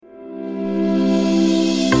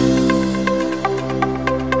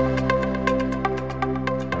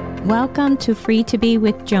Welcome to Free to Be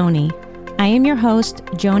with Joni. I am your host,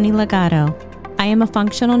 Joni Legato. I am a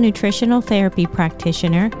functional nutritional therapy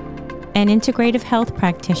practitioner, an integrative health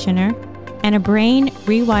practitioner, and a brain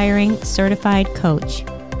rewiring certified coach.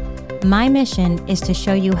 My mission is to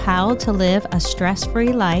show you how to live a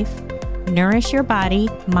stress-free life, nourish your body,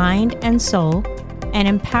 mind, and soul, and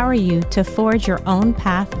empower you to forge your own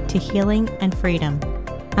path to healing and freedom.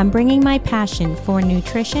 I'm bringing my passion for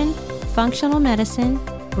nutrition, functional medicine,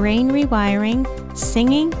 brain rewiring,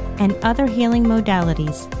 singing, and other healing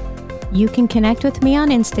modalities. You can connect with me on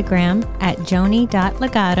Instagram at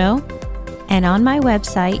joni.legato and on my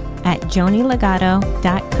website at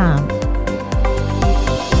jonilegato.com.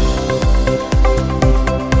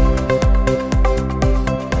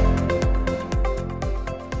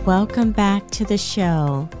 Welcome back to the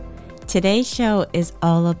show. Today's show is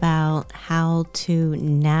all about how to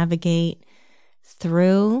navigate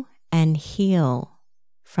through and heal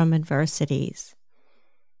from adversities.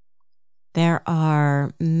 There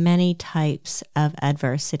are many types of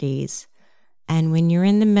adversities, and when you're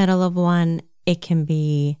in the middle of one, it can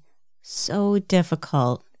be so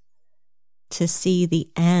difficult to see the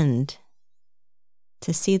end,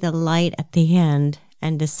 to see the light at the end,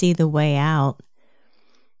 and to see the way out.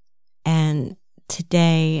 And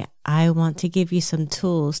today, I want to give you some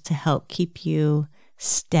tools to help keep you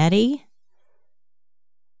steady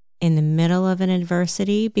in the middle of an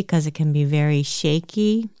adversity, because it can be very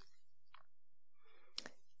shaky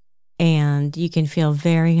and you can feel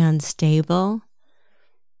very unstable.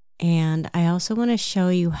 And I also want to show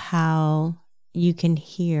you how you can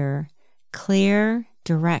hear clear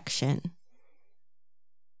direction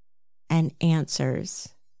and answers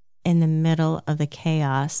in the middle of the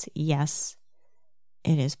chaos. Yes,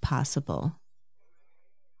 it is possible.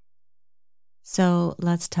 So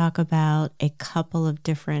let's talk about a couple of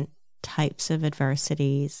different types of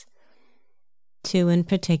adversities, two in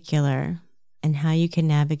particular, and how you can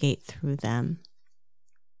navigate through them.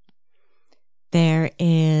 There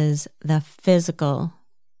is the physical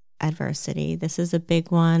adversity. This is a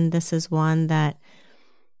big one. This is one that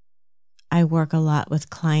I work a lot with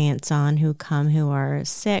clients on who are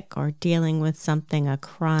sick or dealing with something, a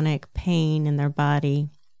chronic pain in their body.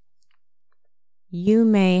 You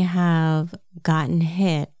may have gotten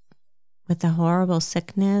hit with a horrible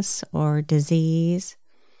sickness or disease,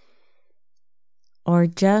 or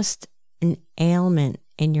just an ailment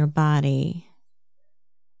in your body.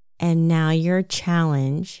 And now your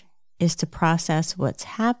challenge is to process what's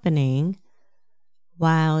happening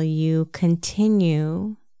while you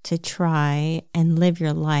continue to try and live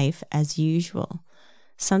your life as usual.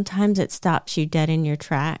 Sometimes it stops you dead in your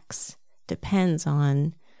tracks. Depends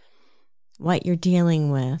on what you're dealing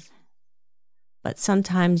with. But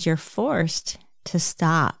sometimes you're forced to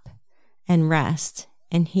stop and rest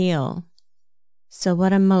and heal. So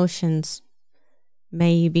what emotions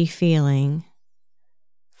may you be feeling?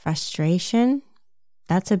 Frustration?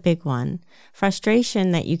 That's a big one.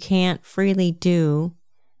 Frustration that you can't freely do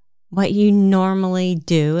what you normally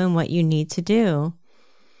do and what you need to do.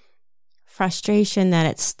 Frustration that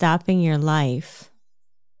it's stopping your life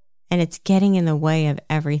and it's getting in the way of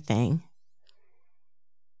everything.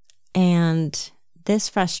 And this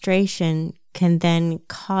frustration can then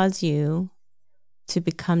cause you to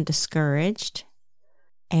become discouraged,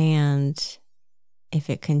 and if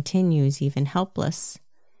it continues, even helpless.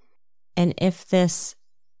 And if this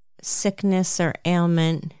sickness or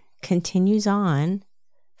ailment continues on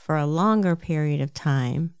for a longer period of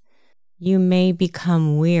time, you may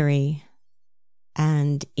become weary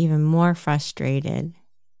and even more frustrated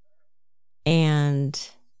and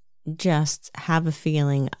just have a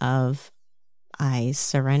feeling of, I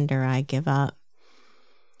surrender, I give up.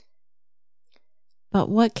 But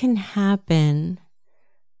what can happen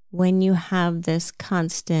when you have this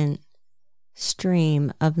constant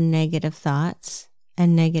stream of negative thoughts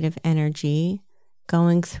and negative energy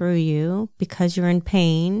going through you because you're in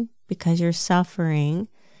pain, because you're suffering?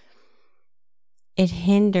 It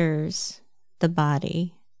hinders the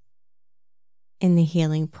body in the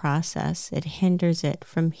healing process. It hinders it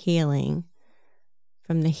from healing,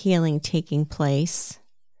 from the healing taking place,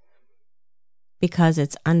 because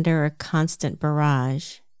it's under a constant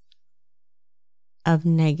barrage of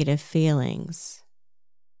negative feelings.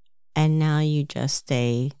 And now you just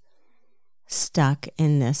stay stuck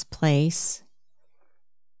in this place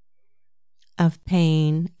of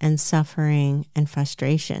pain and suffering and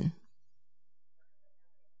frustration.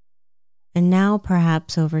 And now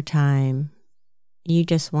perhaps over time, you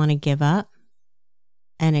just want to give up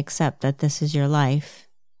and accept that this is your life,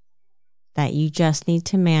 that you just need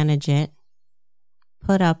to manage it,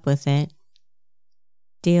 put up with it,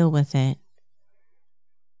 deal with it.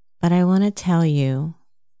 But I want to tell you,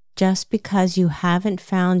 just because you haven't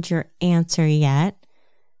found your answer yet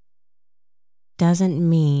doesn't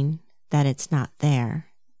mean that it's not there.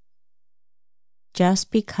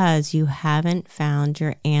 Just because you haven't found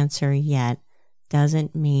your answer yet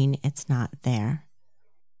doesn't mean it's not there.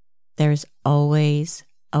 There's always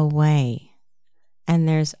a way, and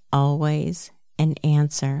there's always an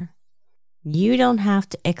answer. You don't have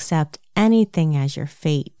to accept anything as your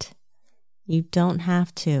fate. You don't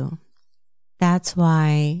have to. That's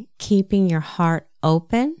why keeping your heart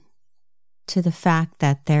open to the fact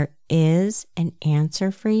that there is an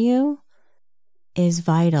answer for you is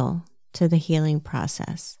vital to the healing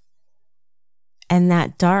process. And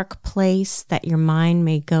that dark place that your mind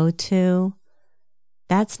may go to,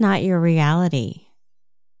 that's not your reality.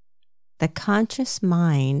 The conscious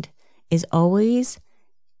mind is always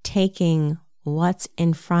taking what's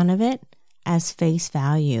in front of it as face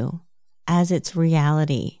value, as its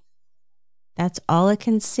reality. That's all it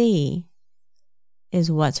can see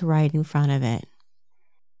is what's right in front of it.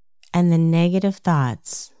 And the negative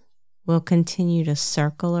thoughts will continue to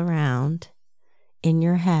circle around in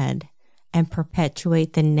your head and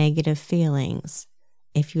perpetuate the negative feelings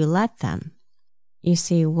if you let them. You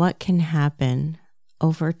see, what can happen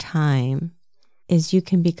over time is you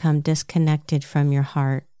can become disconnected from your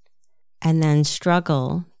heart and then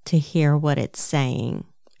struggle to hear what it's saying,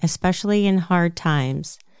 especially in hard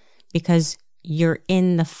times, because you're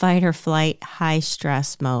in the fight or flight high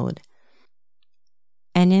stress mode.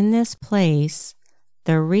 And in this place,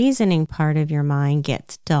 the reasoning part of your mind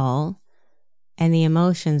gets dull and the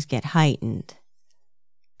emotions get heightened.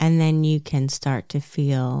 And then you can start to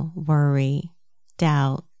feel worry,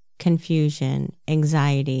 doubt, confusion,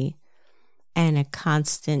 anxiety, and a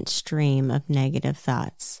constant stream of negative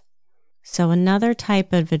thoughts. So another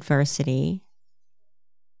type of adversity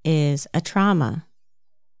is a trauma.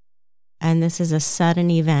 And this is a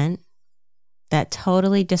sudden event that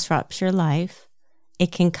totally disrupts your life.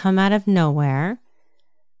 It can come out of nowhere.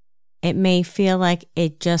 It may feel like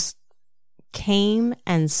it just came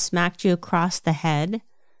and smacked you across the head.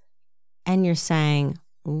 And you're saying,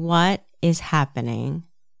 what is happening?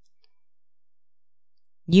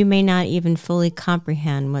 You may not even fully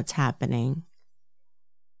comprehend what's happening.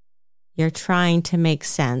 You're trying to make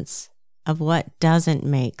sense of what doesn't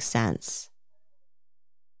make sense.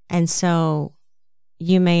 And so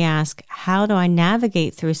you may ask, how do I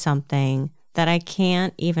navigate through something that I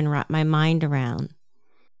can't even wrap my mind around?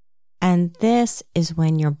 And this is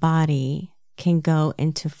when your body can go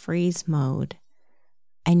into freeze mode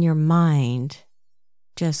and your mind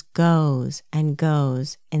just goes and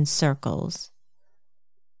goes in circles,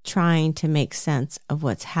 trying to make sense of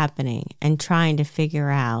what's happening and trying to figure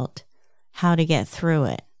out how to get through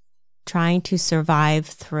it, trying to survive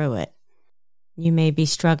through it. You may be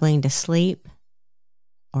struggling to sleep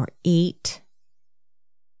or eat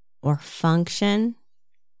or function.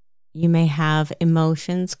 You may have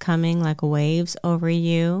emotions coming like waves over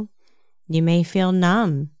you. You may feel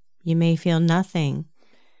numb. You may feel nothing.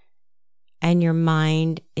 And your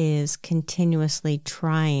mind is continuously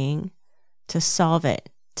trying to solve it,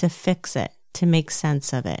 to fix it, to make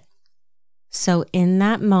sense of it. So in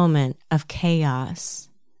that moment of chaos,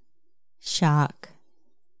 shock,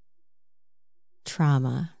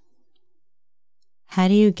 trauma, how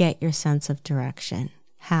do you get your sense of direction?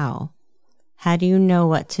 How? How do you know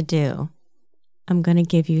what to do? I'm going to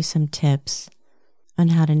give you some tips on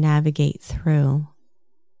how to navigate through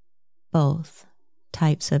both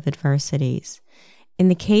types of adversities. In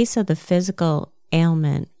the case of the physical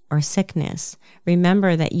ailment or sickness,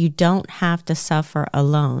 remember that you don't have to suffer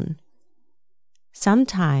alone.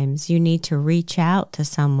 Sometimes you need to reach out to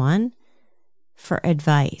someone for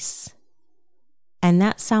advice. And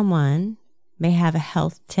that someone may have a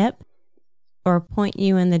health tip or point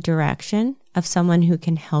you in the direction of someone who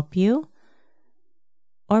can help you.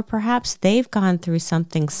 Or perhaps they've gone through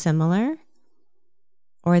something similar,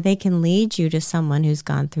 or they can lead you to someone who's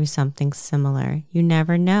gone through something similar. You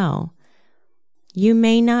never know. You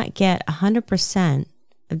may not get 100%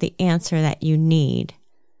 of the answer that you need,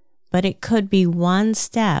 but it could be one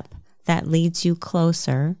step that leads you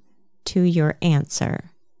closer to your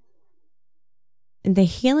answer. The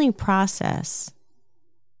healing process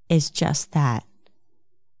is just that.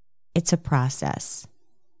 It's a process.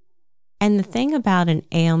 And the thing about an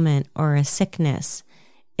ailment or a sickness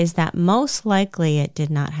is that most likely it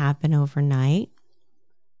did not happen overnight.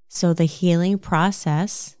 So the healing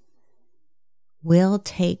process will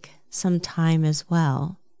take some time as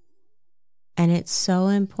well. And it's so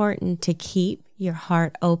important to keep your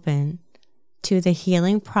heart open to the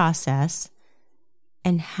healing process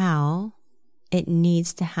and how it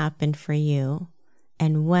needs to happen for you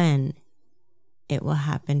and when it will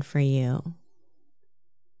happen for you.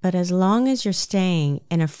 But as long as you're staying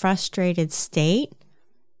in a frustrated state,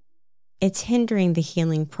 it's hindering the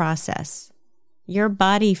healing process. Your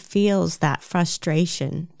body feels that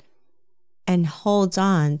frustration and holds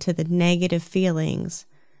on to the negative feelings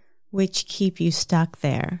which keep you stuck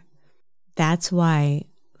there. That's why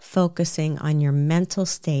focusing on your mental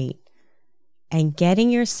state and getting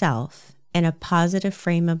yourself in a positive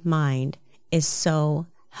frame of mind is so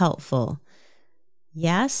helpful.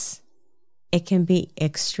 Yes, it can be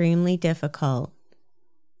extremely difficult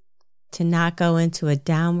to not go into a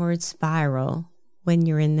downward spiral when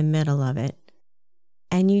you're in the middle of it.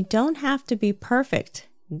 And you don't have to be perfect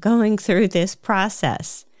going through this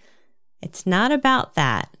process. It's not about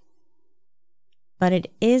that. But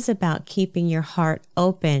it is about keeping your heart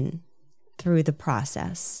open through the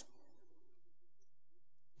process.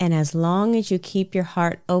 And as long as you keep your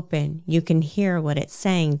heart open, you can hear what it's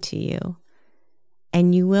saying to you.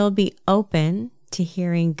 And you will be open to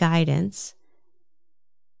hearing guidance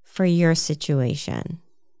for your situation.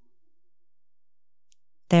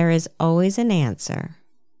 There is always an answer.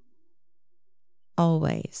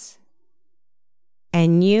 Always.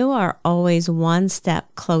 And you are always one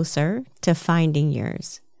step closer to finding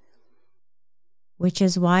yours, which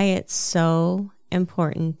is why it's so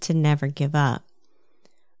important to never give up.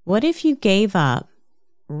 What if you gave up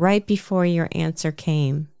right before your answer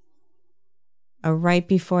came, or right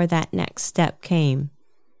before that next step came,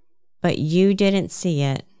 but you didn't see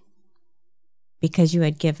it because you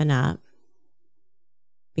had given up,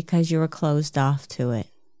 because you were closed off to it?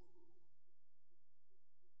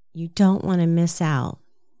 You don't want to miss out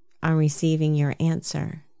on receiving your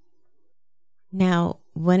answer. Now,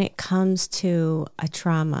 when it comes to a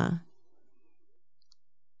trauma,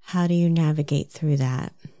 how do you navigate through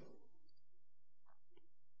that?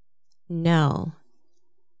 Know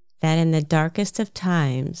that in the darkest of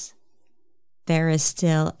times, there is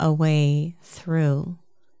still a way through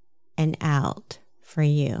and out for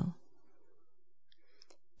you.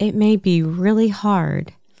 It may be really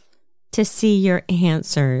hard to see your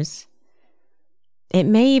answers. It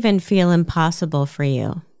may even feel impossible for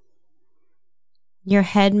you. Your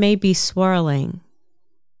head may be swirling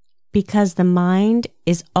because the mind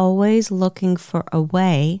is always looking for a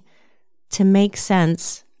way to make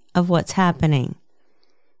sense of what's happening.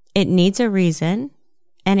 It needs a reason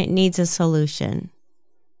and it needs a solution.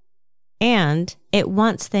 And it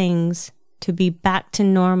wants things to be back to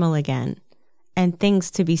normal again and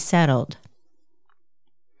things to be settled.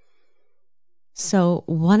 So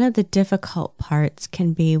one of the difficult parts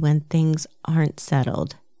can be when things aren't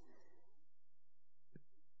settled.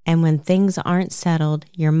 And when things aren't settled,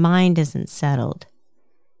 your mind isn't settled.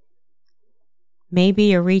 Maybe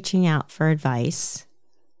you're reaching out for advice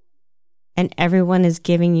and everyone is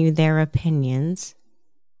giving you their opinions.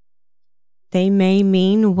 They may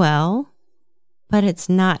mean well, but it's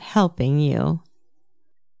not helping you.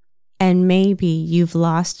 And maybe you've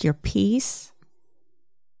lost your peace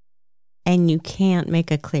and you can't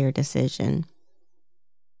make a clear decision.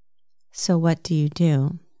 So what do you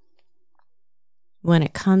do? When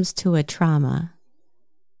it comes to a trauma,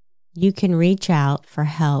 you can reach out for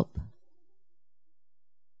help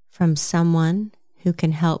from someone who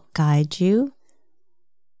can help guide you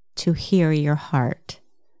to hear your heart,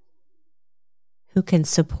 who can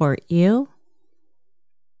support you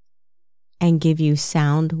and give you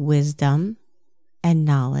sound wisdom and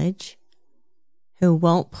knowledge, who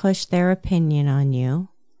won't push their opinion on you,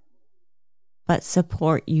 but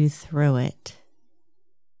support you through it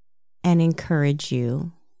and encourage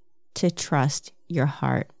you to trust your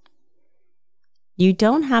heart. You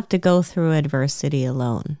don't have to go through adversity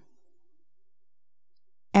alone.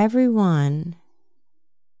 Everyone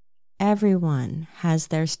has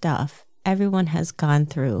their stuff. Everyone has gone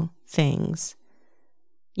through things.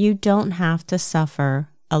 You don't have to suffer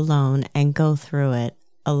alone and go through it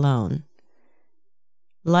alone.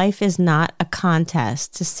 Life is not a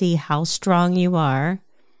contest to see how strong you are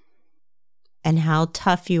and how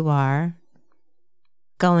tough you are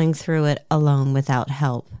going through it alone without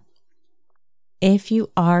help. If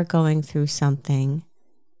you are going through something,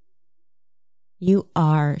 you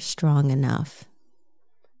are strong enough.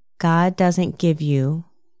 God doesn't give you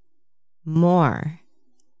more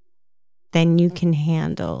than you can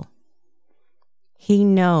handle. He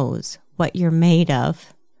knows what you're made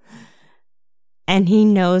of. And He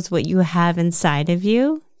knows what you have inside of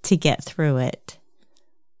you to get through it.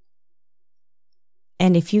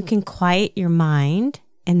 And if you can quiet your mind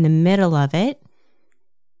in the middle of it,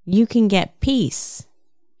 you can get peace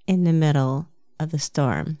in the middle of the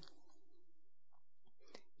storm.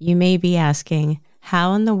 You may be asking,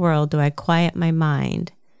 how in the world do I quiet my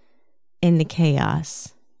mind in the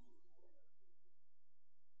chaos?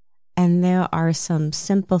 And there are some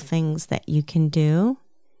simple things that you can do.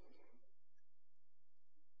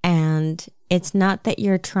 And it's not that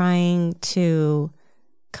you're trying to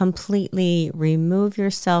completely remove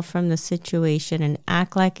yourself from the situation and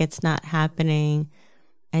act like it's not happening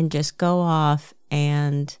and just go off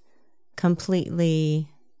and completely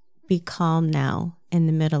be calm now in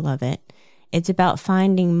the middle of it. It's about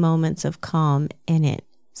finding moments of calm in it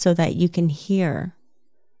so that you can hear,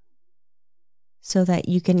 so that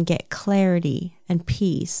you can get clarity and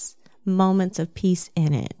peace, moments of peace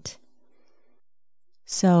in it.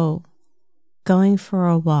 So, going for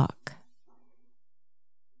a walk,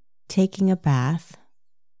 taking a bath,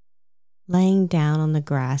 laying down on the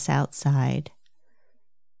grass outside.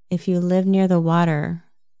 If you live near the water,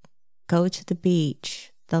 go to the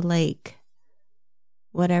beach, the lake,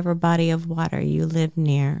 whatever body of water you live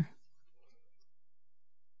near.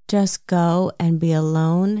 Just go and be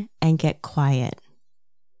alone and get quiet.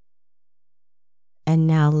 And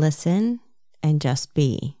now listen and just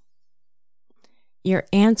be. Your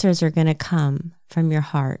answers are going to come from your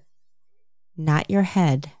heart, not your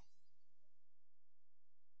head.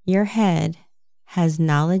 Your head has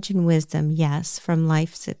knowledge and wisdom, yes, from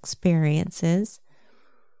life's experiences.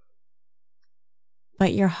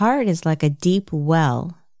 But your heart is like a deep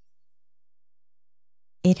well.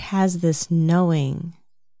 It has this knowing,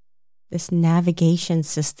 this navigation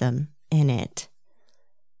system in it.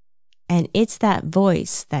 And it's that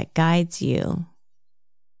voice that guides you.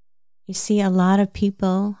 You see, a lot of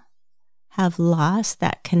people have lost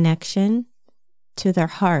that connection to their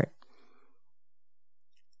heart.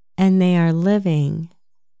 And they are living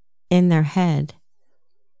in their head.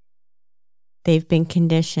 They've been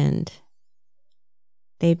conditioned.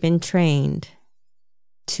 They've been trained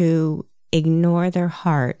to ignore their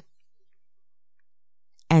heart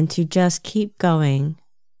and to just keep going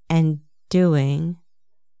and doing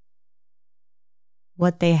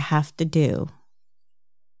what they have to do.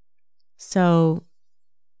 So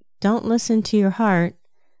don't listen to your heart.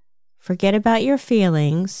 Forget about your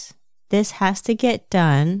feelings. This has to get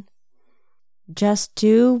done. Just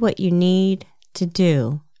do what you need to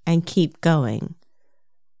do and keep going.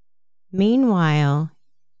 Meanwhile,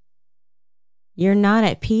 you're not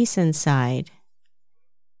at peace inside.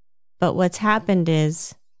 But what's happened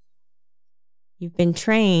is you've been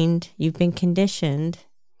trained, you've been conditioned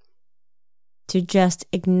to just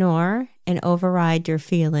ignore and override your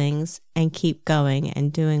feelings and keep going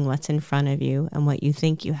and doing what's in front of you and what you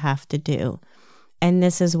think you have to do. And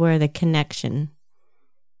this is where the connection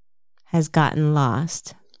has gotten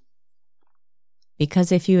lost.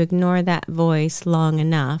 Because if you ignore that voice long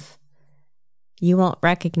enough, you won't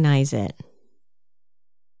recognize it.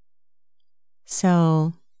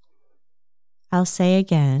 So, I'll say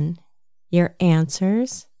again, your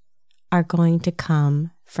answers are going to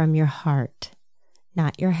come from your heart,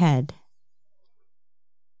 not your head.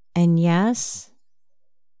 And yes,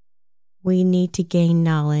 we need to gain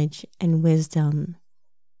knowledge and wisdom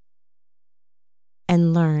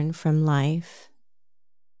and learn from life.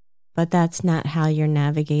 But that's not how you're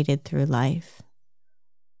navigated through life.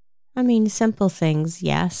 I mean, simple things,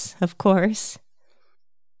 yes, of course.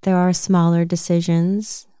 There are smaller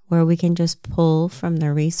decisions where we can just pull from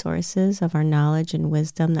the resources of our knowledge and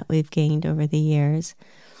wisdom that we've gained over the years.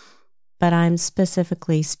 But I'm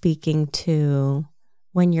specifically speaking to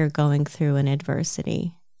when you're going through an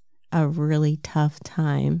adversity, a really tough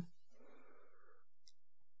time,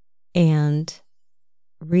 and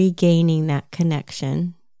regaining that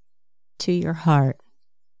connection to your heart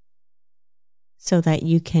so that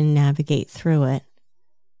you can navigate through it.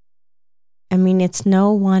 I mean, it's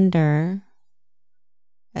no wonder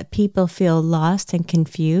that people feel lost and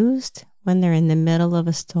confused when they're in the middle of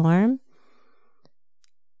a storm,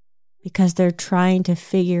 because they're trying to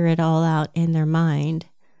figure it all out in their mind.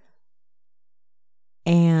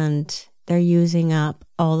 And they're using up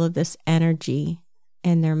all of this energy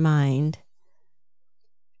in their mind.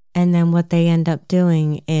 And then what they end up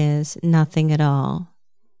doing is nothing at all,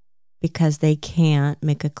 because they can't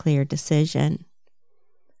make a clear decision.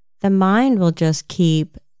 The mind will just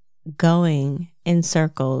keep going in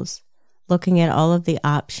circles, looking at all of the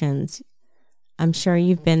options. I'm sure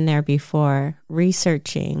you've been there before,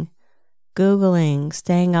 researching, Googling,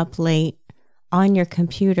 staying up late on your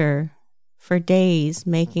computer for days,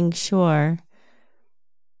 making sure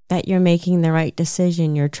that you're making the right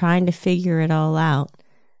decision. You're trying to figure it all out.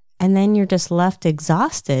 And then you're just left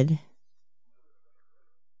exhausted.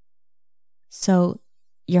 So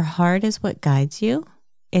your heart is what guides you.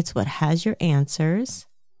 It's what has your answers.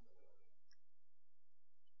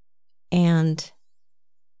 And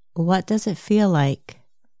what does it feel like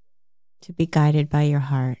to be guided by your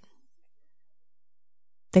heart?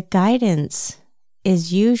 The guidance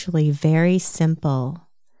is usually very simple.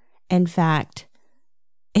 In fact,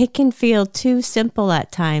 it can feel too simple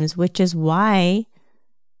at times, which is why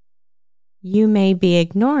you may be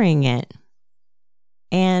ignoring it.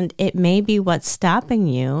 And it may be what's stopping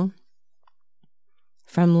you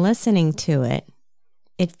from listening to it.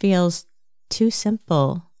 It feels too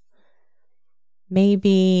simple.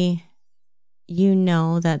 Maybe you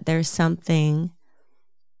know that there's something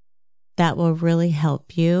that will really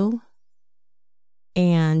help you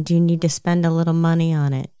and you need to spend a little money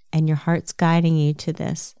on it and your heart's guiding you to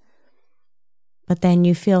this. But then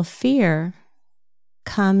you feel fear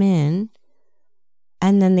come in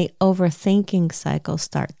and then the overthinking cycle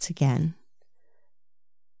starts again.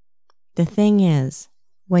 The thing is,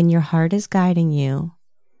 when your heart is guiding you,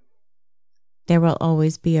 there will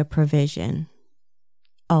always be a provision.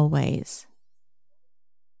 Always.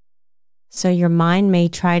 So your mind may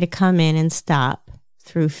try to come in and stop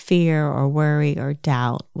through fear or worry or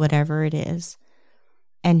doubt, whatever it is,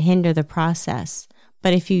 and hinder the process.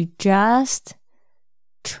 But if you just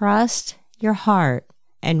trust your heart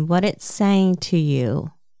and what it's saying to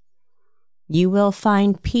you, you will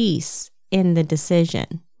find peace in the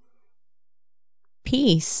decision.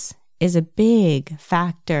 Peace is a big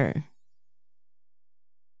factor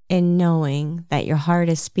in knowing that your heart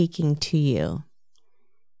is speaking to you.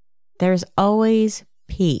 There's always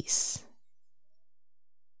peace.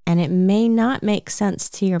 And it may not make sense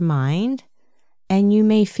to your mind, and you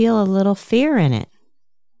may feel a little fear in it.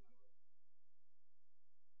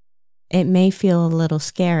 It may feel a little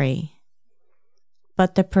scary,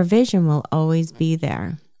 but the provision will always be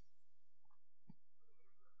there.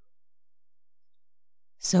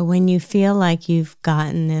 So when you feel like you've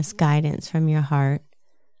gotten this guidance from your heart,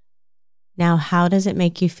 now how does it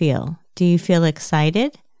make you feel? Do you feel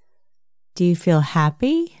excited? Do you feel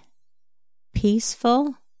happy,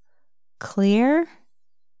 peaceful, clear?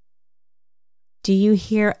 Do you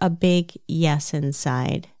hear a big yes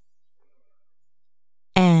inside?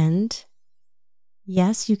 And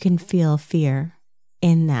yes, you can feel fear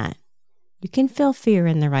in that. You can feel fear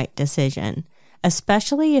in the right decision,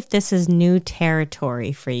 especially if this is new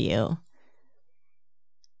territory for you.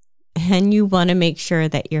 And you want to make sure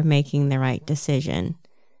that you're making the right decision.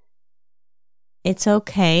 It's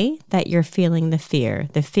okay that you're feeling the fear.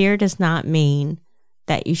 The fear does not mean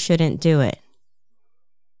that you shouldn't do it.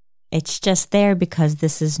 It's just there because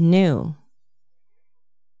this is new.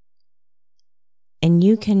 And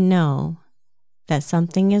you can know that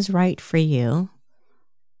something is right for you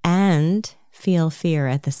and feel fear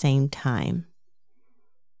at the same time.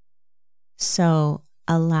 So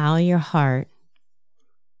allow your heart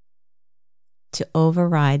to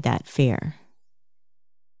override that fear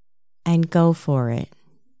and go for it,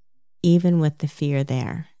 even with the fear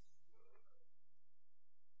there.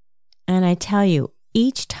 And I tell you,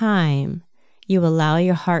 each time you allow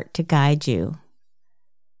your heart to guide you,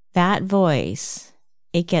 that voice,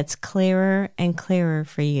 it gets clearer and clearer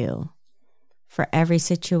for you for every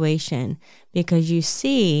situation, because you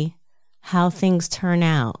see how things turn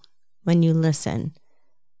out when you listen.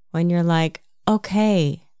 When you're like,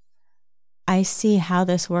 okay, I see how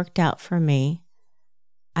this worked out for me.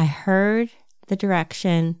 I heard the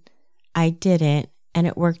direction, I did it, and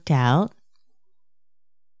it worked out.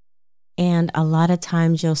 And a lot of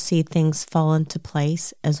times you'll see things fall into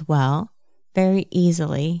place as well, very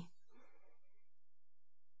easily,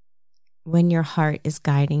 when your heart is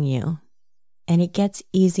guiding you. And it gets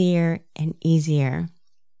easier and easier.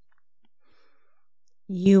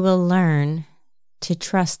 You will learn to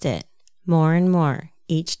trust it more and more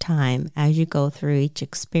each time as you go through each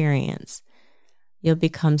experience. You'll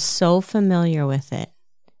become so familiar with it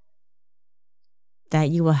that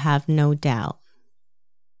you will have no doubt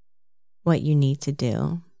what you need to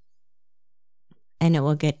do. And it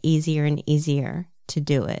will get easier and easier to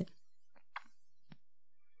do it.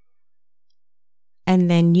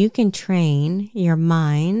 And then you can train your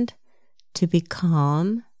mind to be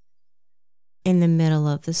calm in the middle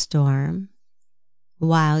of the storm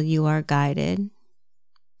while you are guided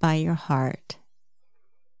by your heart.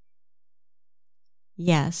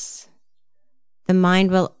 Yes, the mind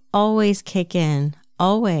will always kick in,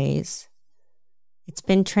 always. It's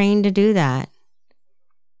been trained to do that.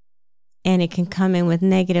 And it can come in with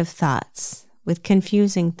negative thoughts, with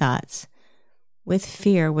confusing thoughts, with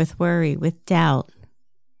fear, with worry, with doubt.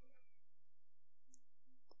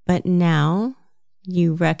 But now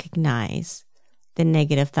you recognize the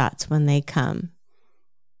negative thoughts when they come,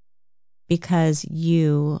 because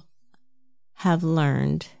you have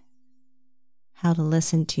learned how to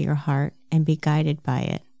listen to your heart and be guided by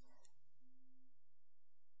it.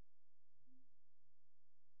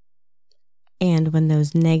 And when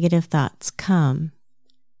those negative thoughts come,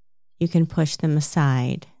 you can push them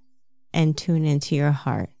aside and tune into your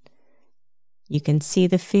heart. You can see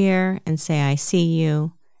the fear and say, I see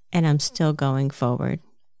you, and I'm still going forward.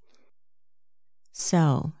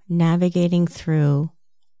 So, navigating through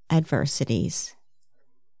adversities.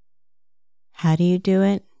 How do you do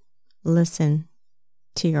it? Listen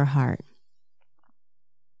to your heart.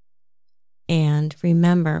 And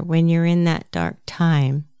remember, when you're in that dark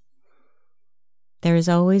time, there is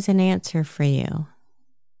always an answer for you.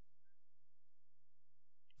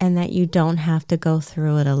 And that you don't have to go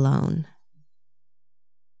through it alone.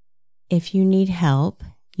 If you need help,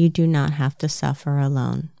 you do not have to suffer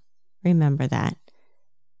alone. Remember that.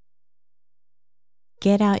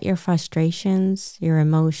 Get out your frustrations, your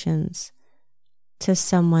emotions, to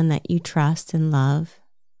someone that you trust and love.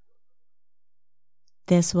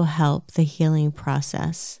 This will help the healing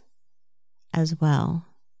process as well.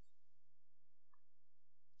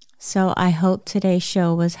 So I hope today's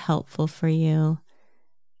show was helpful for you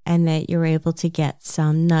and that you're able to get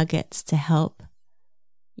some nuggets to help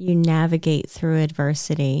you navigate through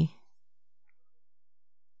adversity.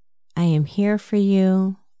 I am here for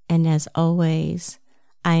you, and as always,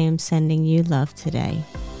 I am sending you love today.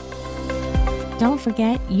 Don't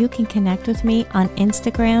forget, you can connect with me on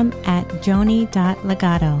Instagram at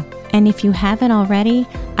joni.legato. And if you haven't already,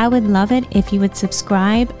 I would love it if you would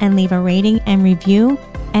subscribe and leave a rating and review,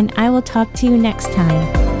 and I will talk to you next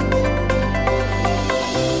time.